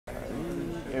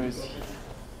it was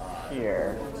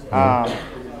here.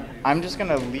 I'm just going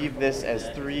to leave this as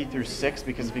 3 through 6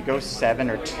 because if you go 7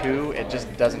 or 2, it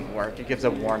just doesn't work. It gives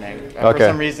a warning. Okay. For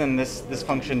some reason, this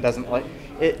function doesn't like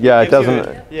it. Yeah, it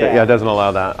doesn't. Yeah, it doesn't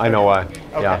allow that. I know why.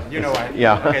 Okay, yeah, you know why.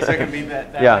 Yeah. Okay, so I can leave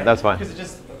that. Yeah, way. that's fine. Because it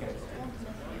just. Okay.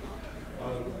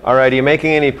 All right, are you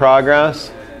making any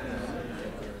progress?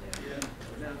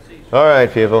 All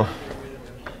right, people.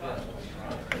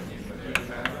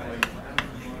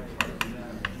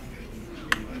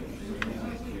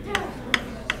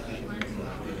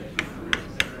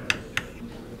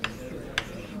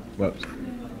 Whoops.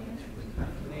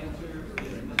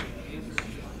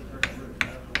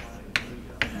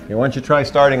 Okay, why don't you try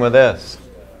starting with this?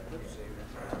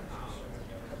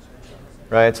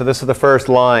 Right, so this is the first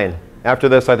line. After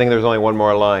this, I think there's only one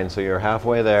more line, so you're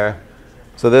halfway there.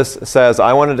 So this says,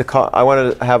 I wanted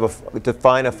to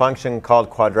define a function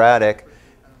called quadratic.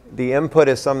 The input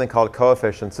is something called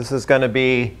coefficients. This is going to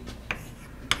be,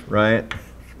 right,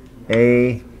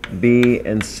 A, B,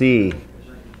 and C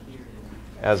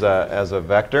as a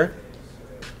vector.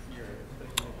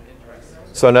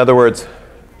 So in other words,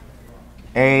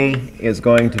 A is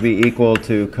going to be equal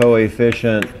to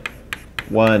coefficient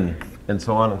 1, and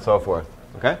so on and so forth.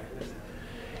 Okay?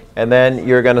 And then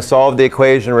you're going to solve the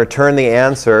equation, return the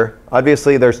answer.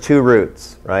 Obviously, there's two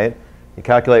roots, right? You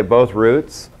calculate both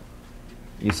roots.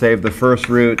 You save the first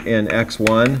root in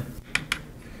x1.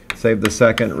 Save the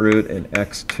second root in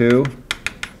x2.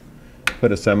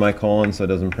 Put a semicolon so it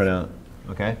doesn't print out.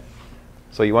 Okay?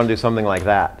 So you want to do something like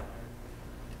that.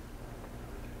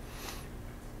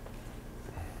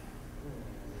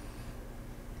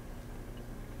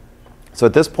 So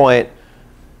at this point,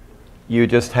 you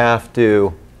just have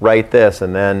to write this,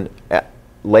 and then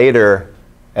later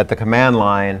at the command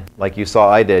line, like you saw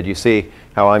I did, you see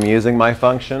how I'm using my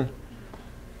function?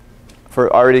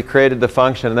 Already created the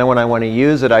function, and then when I want to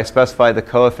use it, I specify the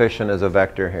coefficient as a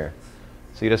vector here.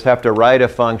 So you just have to write a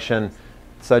function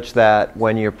such that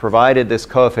when you're provided this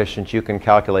coefficient, you can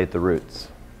calculate the roots.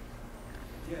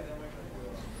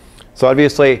 So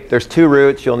obviously, there's two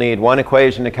roots. You'll need one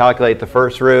equation to calculate the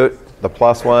first root. The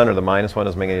plus one or the minus one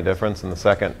doesn't make any difference. And the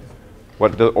second,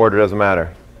 what order doesn't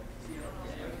matter.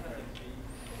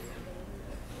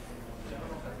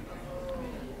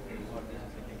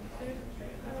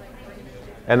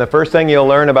 And the first thing you'll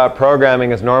learn about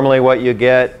programming is normally what you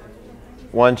get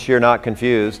once you're not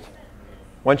confused.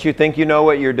 Once you think you know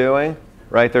what you're doing,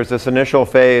 right, there's this initial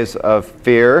phase of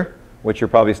fear, which you're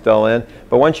probably still in.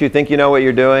 But once you think you know what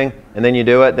you're doing, and then you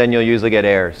do it, then you'll usually get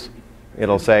errors.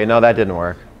 It'll say, no, that didn't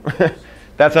work.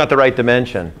 That's not the right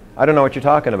dimension. I don't know what you're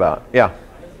talking about. Yeah?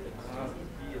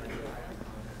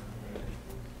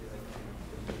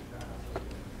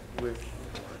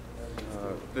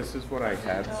 This is what I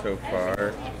have so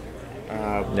far.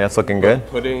 Yeah, it's looking good.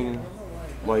 Putting,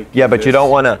 like, yeah, but you don't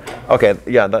want to. Okay,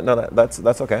 yeah, that's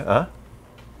okay.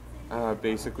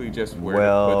 basically just where to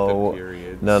put the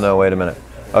periods. No, wait a minute.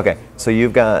 Okay, so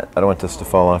you've got. I don't want this to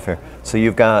fall off here. So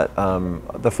you've got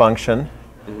the function.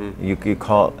 Mm-hmm. You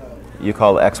call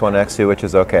x1, x2, which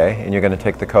is okay, and you're going to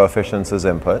take the coefficients as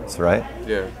inputs, right?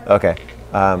 Yeah. Okay,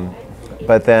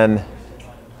 but then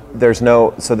there's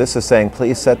no. So this is saying,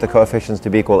 please set the coefficients to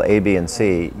be equal a, b, and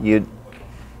c. You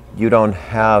don't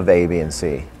have a, b, and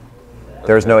c.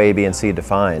 There's no a, b, and c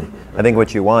defined. I think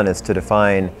what you want is to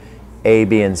define a,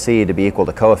 b, and c to be equal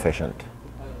to coefficient,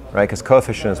 right? Because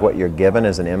coefficient is what you're given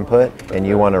as an input, and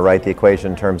you want to write the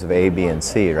equation in terms of a, b, and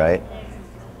c, right?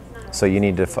 So you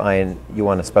need to you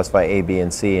want to specify a, b,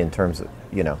 and c in terms of,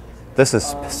 this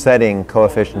is setting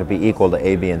coefficient to be equal to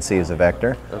a, b, and c as a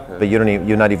vector, okay. But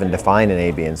you're not even defining a,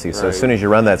 b, and c. So as soon as you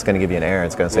run that, it's going to give you an error.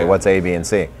 It's going to say, what's a, b, and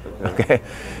c? Okay.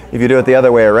 If you do it the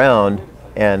other way around,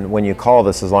 and when you call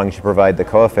this, as long as you provide the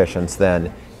coefficients,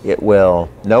 then it will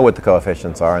know what the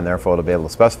coefficients are, and therefore it'll be able to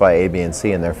specify a, b, and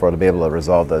c, and therefore it'll be able to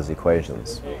resolve those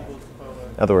equations.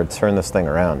 In other words, turn this thing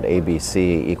around. A, b,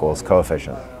 c equals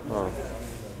coefficient. Oh.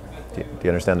 Do you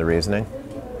understand the reasoning?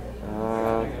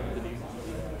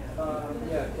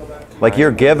 Like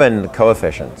you're given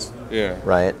coefficients,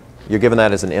 right? You're given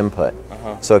that as an input.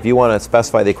 So if you want to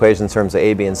specify the equation in terms of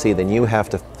a, b, and c, then you have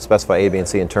to specify a, b, and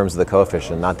c in terms of the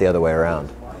coefficient, not the other way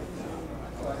around.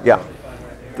 Yeah.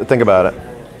 Think about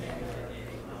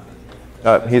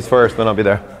it. He's first, then I'll be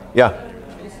there. Yeah.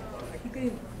 I keep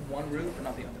getting one root, but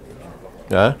not the other.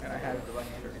 Yeah. And I have it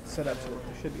it's set up so there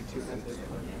should be two roots.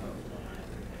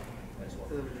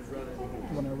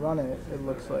 When I run it, it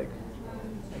looks like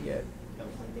I get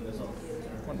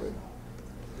one root.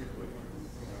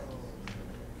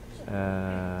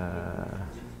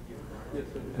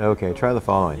 Okay, try the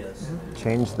following.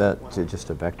 Change that to just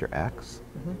a vector x.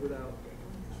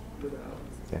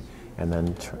 Okay, and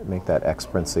then make that x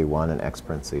parenthesis 1 and x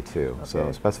parenthesis 2. Okay.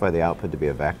 So specify the output to be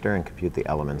a vector and compute the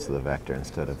elements of the vector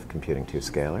instead of computing two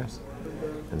scalars,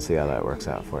 and see how that works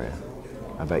out for you.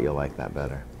 I bet you'll like that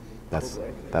better.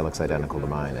 That looks identical to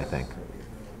mine, I think.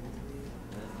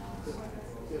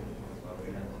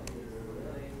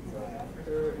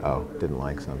 Oh, didn't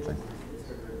like something.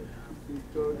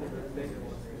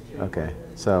 Okay,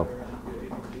 so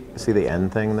see the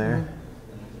end thing there?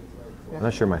 I'm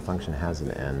not sure my function has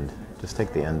an end. Just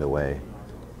take the end away.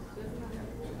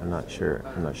 I'm not sure.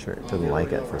 It doesn't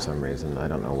like it for some reason. I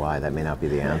don't know why. That may not be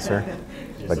the answer,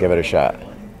 but give it a shot.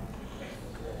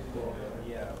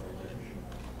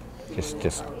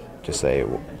 Just say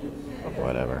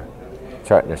whatever.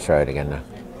 Let's try it again now.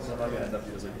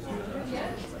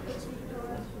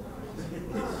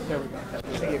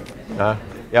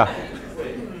 Yeah.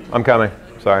 I'm coming.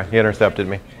 Sorry, he intercepted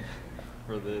me.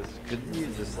 For this, could you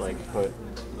just like put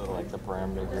the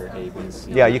parameter here A, B,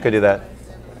 C? Yeah, you could do that.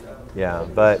 Yeah,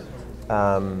 but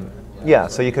yeah,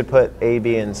 so you could put A,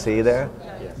 B, and C there,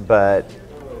 but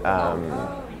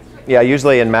yeah,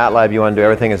 usually in MATLAB you want to do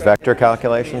everything as vector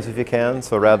calculations if you can.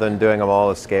 So rather than doing them all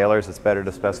as scalars, it's better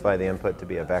to specify the input to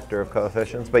be a vector of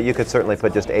coefficients. But you could certainly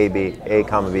put just A,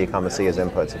 comma, B, comma, C as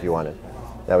inputs if you wanted.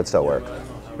 That would still work.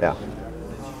 Yeah.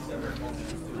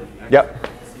 Yep.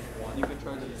 You could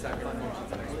try the exact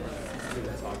functions next.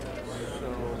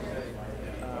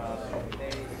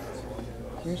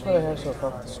 Here's what I have so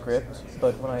far for the script,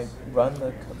 but when I run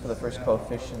for the first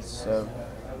coefficients of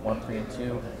 1, 3, and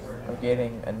 2, I'm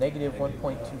getting a negative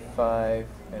 1.25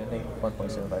 and a negative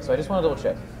 1.75. So I just want to double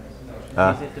check.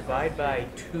 Is it divide by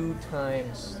 2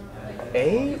 times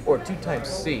A or 2 times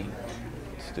C?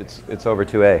 It's over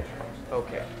 2A.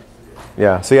 Okay.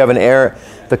 Yeah, so you have an error.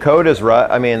 The code is right.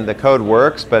 I mean, the code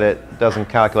works, but it doesn't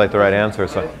calculate the right answer.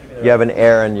 So you have an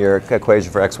error in your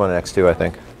equation for x1 and x2, I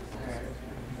think.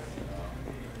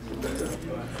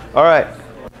 All right.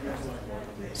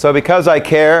 So because I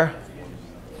care,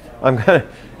 I'm going to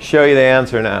show you the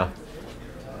answer now.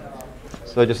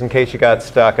 So just in case you got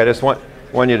stuck, I just want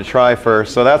you to try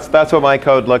first. So that's what my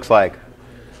code looks like.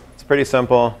 It's pretty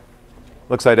simple.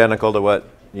 Looks identical to what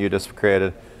you just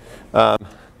created.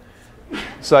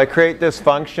 So I create this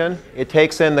function. It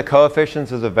takes in the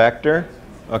coefficients as a vector.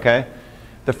 Okay.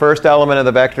 The first element of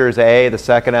the vector is A, the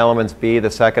second element's B, the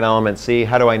second element C.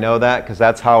 How do I know that? Because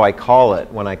that's how I call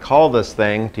it. When I call this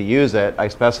thing to use it, I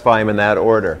specify them in that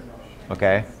order.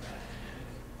 Okay.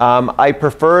 I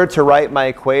prefer to write my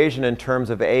equation in terms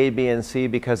of A, B, and C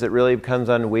because it really becomes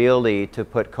unwieldy to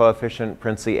put coefficient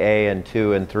parentheses A and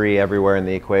 2 and 3 everywhere in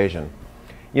the equation.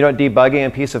 You know what debugging a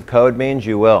piece of code means?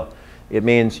 You will. It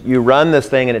means you run this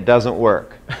thing and it doesn't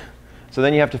work. So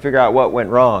then you have to figure out what went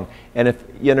wrong. And if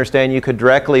you understand, you could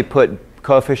directly put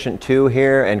coefficient 2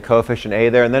 here and coefficient A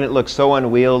there, and then it looks so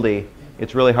unwieldy,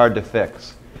 it's really hard to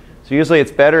fix. So usually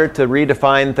it's better to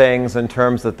redefine things in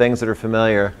terms of things that are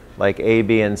familiar, like A,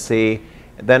 B, and C.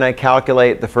 Then I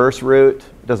calculate the first root.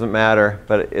 It doesn't matter,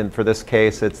 but for this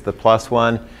case, it's the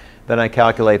 +1. Then I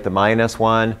calculate the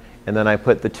 -1, and then I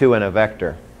put the 2 in a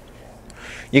vector.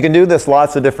 You can do this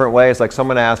lots of different ways. Like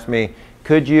someone asked me,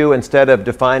 could you, instead of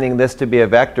defining this to be a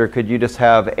vector, could you just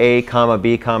have A, comma,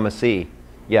 B, comma, C?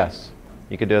 Yes,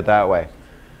 you could do it that way.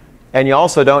 And you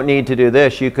also don't need to do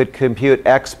this. You could compute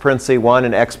x parentheses 1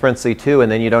 and x parentheses 2,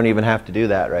 and then you don't even have to do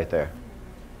that right there.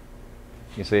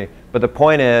 You see? But the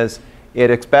point is, it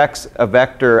expects a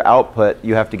vector output.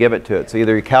 You have to give it to it. So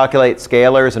either you calculate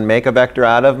scalars and make a vector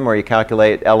out of them, or you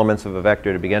calculate elements of a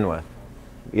vector to begin with.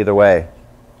 Either way.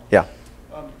 Yeah?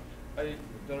 I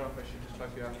don't know if I should just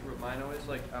talk to you after, but mine always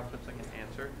outputs an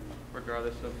answer,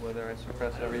 regardless of whether I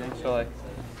suppress everything. So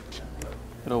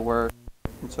it'll work.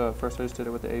 And so at first I just did it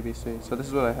with the ABC. So this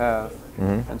is what I have.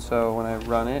 And so when I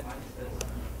run it,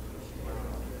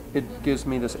 it gives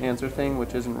me this answer thing,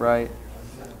 which isn't right.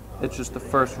 It's just the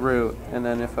first root. And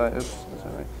then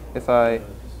if I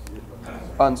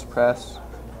unsuppress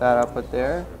that output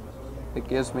there, it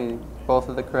gives me both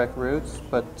of the correct roots,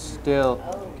 but still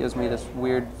gives me this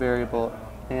weird variable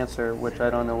answer, which I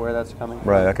don't know where that's coming from.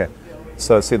 Right, okay.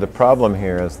 So see, the problem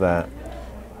here is that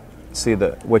see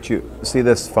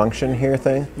this function here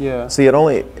thing? Yeah. See,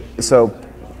 so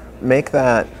make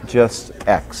that just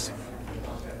x.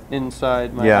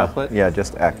 Inside my output? Yeah,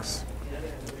 just x.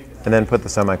 And then put the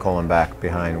semicolon back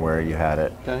behind where you had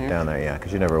it. Down here? Down there, yeah,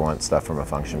 because you never want stuff from a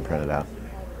function printed out.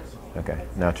 Okay,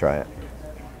 now try it.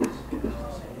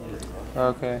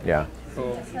 Okay. Yeah.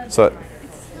 Cool. So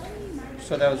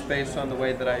So that was based on the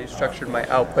way that I structured my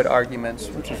output arguments,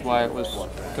 which is why it was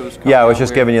Yeah, I was out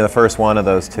just weird. giving you the first one of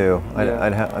those two.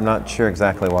 Yeah. I'm not sure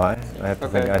exactly why. I have to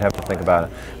think. Okay. I'd have to think about it.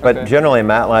 But Okay. generally, in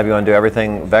MATLAB, you want to do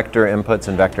everything vector inputs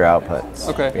and vector outputs.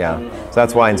 Okay. Yeah. So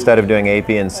that's why instead of doing A,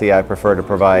 B, and C, I prefer to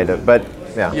provide it. But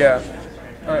yeah. Yeah.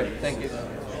 All right. Thank you. So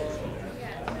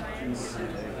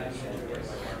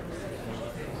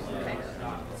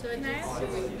can I ask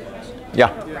you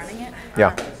Yeah. running it?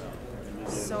 Yeah.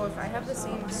 So if I have the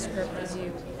same script as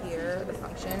you here, the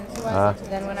function,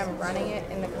 then when I'm running it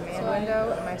in the command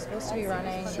window, am I supposed to be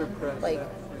running like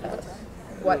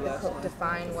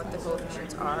define what the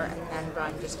coefficients are and then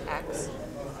run just x,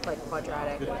 like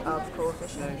quadratic of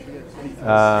coefficient?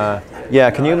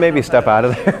 Yeah. Can you maybe step out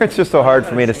of there? It's just so hard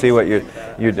for me to see what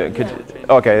you're doing.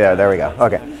 Okay. Yeah. There we go.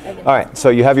 Okay. All right. So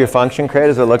you have your function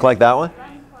created. Does it look like that one?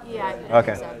 Yeah.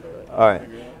 Okay. All right.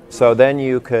 So then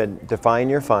you could define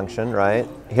your function, right?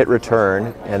 Hit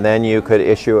return, and then you could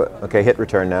issue, okay, hit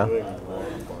return now.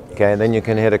 Okay, and then you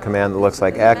can hit a command that looks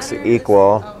like x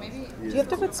equal. Do you have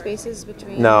to put spaces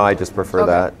between? No, I just prefer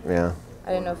Okay. that, yeah. I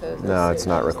didn't know if it was. No, it's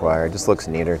not required. It just looks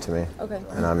neater to me. Okay.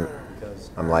 And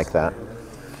I'm like that.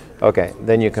 Okay,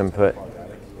 then you can put,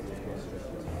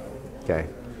 okay,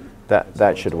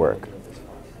 that should work.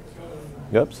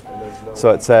 Oops.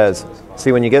 So it says,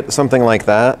 see when you get something like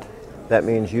that, that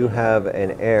means you have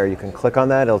an error. You can click on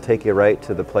that, it'll take you right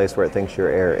to the place where it thinks your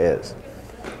error is.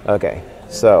 Okay,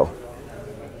 so.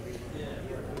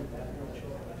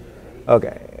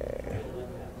 Okay.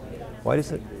 Why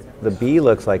does it, the B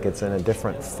looks like it's in a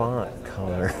different font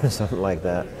color or something like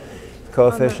that.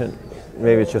 Coefficient,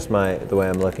 maybe it's just the way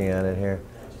I'm looking at it here.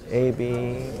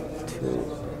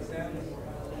 AB2.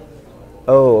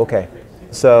 Oh, okay.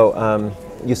 So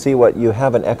you see what, you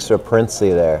have an extra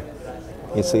parenthesis there.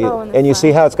 You see, and you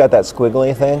see how it's got that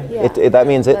squiggly thing? Yeah. That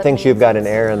means it That thinks makes you've got an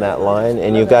sense. error in that line,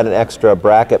 and you've got an extra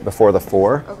bracket before the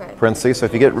 4 Okay. parentheses. So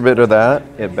if you get rid of that,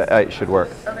 it should work.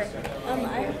 Okay. I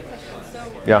have a question. So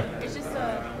Yeah. it's just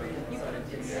you put it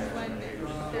when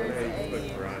there's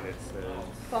a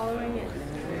following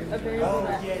a variable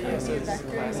that gives you a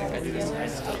vector and like a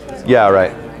scalar. Yeah,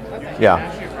 right. Okay. Yeah.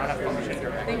 Actually, run a function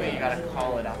directly, you gotta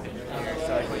call it up in here.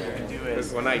 So like what you can do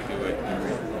is When I do it.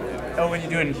 oh, when you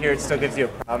do it in here, it still gives you a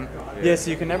problem. Yeah,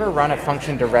 so you can never run a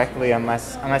function directly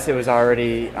unless it was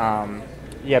already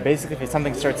yeah, basically if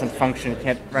something starts in function, you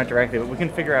can't run it directly. But we can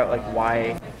figure out like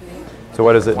why So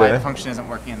what does it the do? function isn't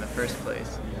working in the first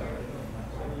place.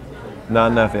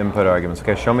 Not enough input arguments.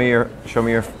 Okay, show me your.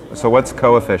 So what's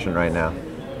coefficient right now?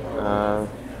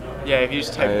 Yeah, if you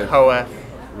just type have coef.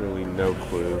 Really no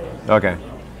clue. Okay.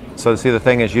 So see, the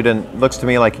thing is, you didn't. Looks to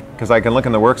me like, because I can look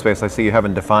in the workspace, I see you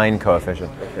haven't defined coefficient.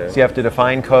 Okay. So you have to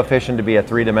define coefficient to be a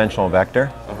 3-dimensional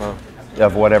vector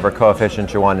of whatever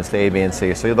coefficient you want. It's the A, B, and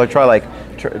C. So you'll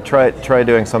try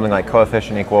doing something like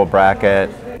coefficient equal bracket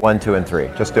 1, 2, and 3.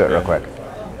 Just do it real quick.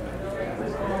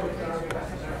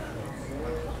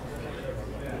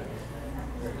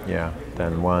 Yeah.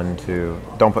 Then 1, 2.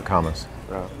 Don't put commas.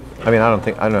 Oh. I mean, I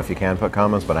don't know if you can put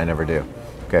commas, but I never do.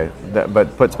 Okay.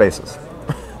 But put spaces.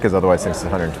 Because otherwise it's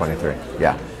 123.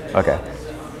 Yeah. Okay.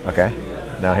 Okay.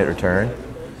 Now hit return,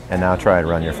 and now try to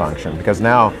run your function because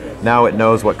now it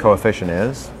knows what coefficient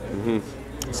is.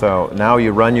 So now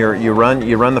you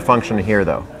run the function here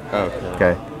though. Okay.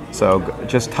 Okay. So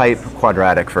just type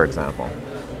quadratic, for example,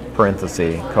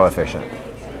 parenthesis coefficient.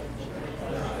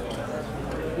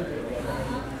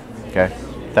 Okay.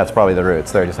 That's probably the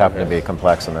roots. They just happen to be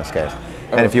complex in this case.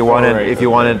 And if you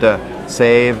wanted to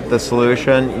save the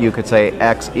solution, you could say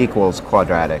x equals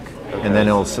quadratic, and then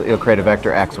it'll create a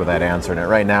vector x with that answer in it.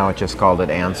 Right now, it just called it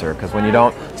answer because when you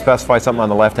don't specify something on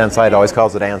the left-hand side, it always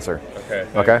calls it answer. Okay.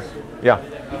 Okay. Yeah.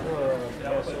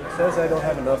 It says I don't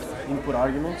have enough input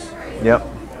arguments. Yep.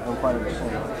 I don't quite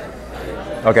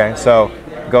understand. Okay. So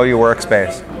go to your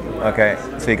workspace. Okay.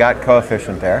 So you got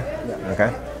coefficient there.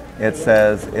 Okay. It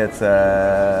says it's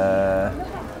a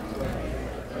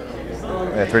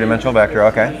 3-dimensional vector.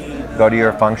 Okay. Go to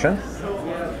your function.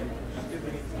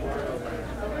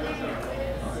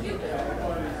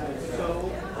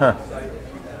 Huh.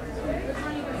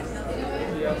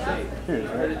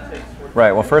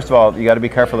 Right. Well, first of all, you got to be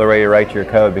careful the way you write your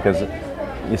code because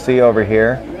you see over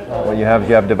here, what you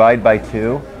have divide by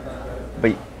 2,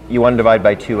 but you want to divide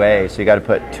by 2a, so you got to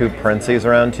put 2 parentheses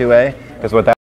around 2a because what that